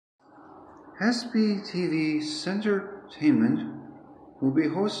SPTV Centertainment will be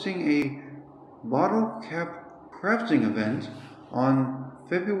hosting a bottle cap crafting event on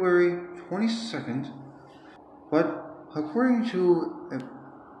February 22nd, but according to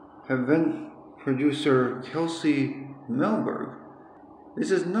event producer Kelsey Melberg,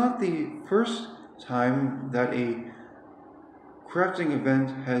 this is not the first time that a crafting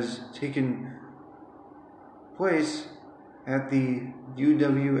event has taken place at the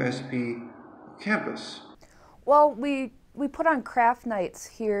UWSP campus. Well, we put on craft nights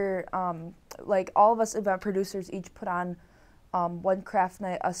here. Like all of us event producers each put on one craft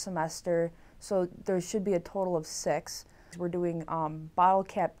night a semester, so there should be a total of 6. We're doing bottle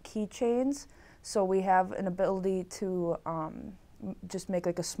cap keychains, so we have an ability to just make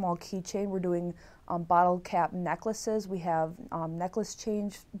like a small keychain. We're doing bottle cap necklaces. We have necklace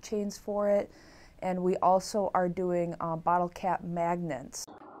chains for it, and we also are doing bottle cap magnets.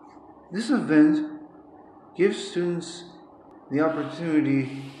 This event gives students the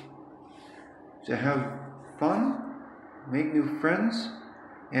opportunity to have fun, make new friends,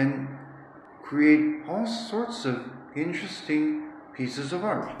 and create all sorts of interesting pieces of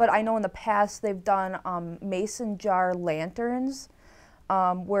art. But I know in the past they've done mason jar lanterns,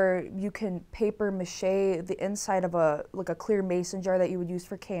 where you can paper mache the inside of a clear mason jar that you would use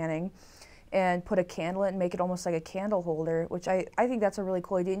for canning, and put a candle in and make it almost like a candle holder, which I think that's a really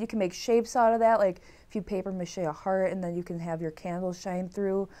cool idea. And you can make shapes out of that, like if you paper mache a heart and then you can have your candles shine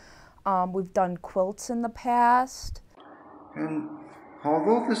through. We've done quilts in the past. And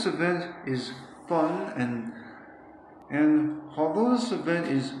although this event is fun and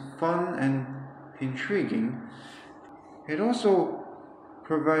intriguing, it also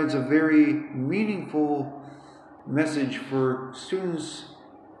provides a very meaningful message for students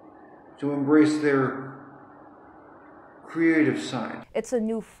to embrace their creative side. It's a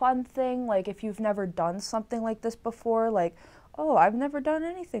new fun thing, like if you've never done something like this before, like, oh, I've never done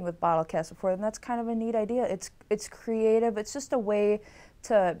anything with bottle caps before, and that's kind of a neat idea. It's creative. It's just a way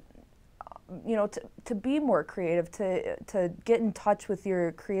to, you know, to be more creative, to get in touch with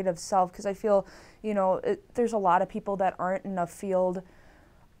your creative self, because I feel, you know, there's a lot of people that aren't in a field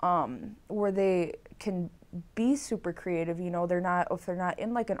where they can be super creative, you know. If they're not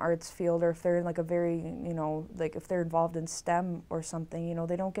in like an arts field, or if they're in like a very, you know, like if they're involved in STEM or something, you know,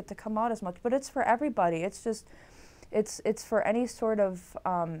 they don't get to come out as much. But it's for everybody. It's just, it's for any sort of,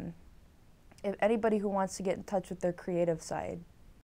 if anybody who wants to get in touch with their creative side.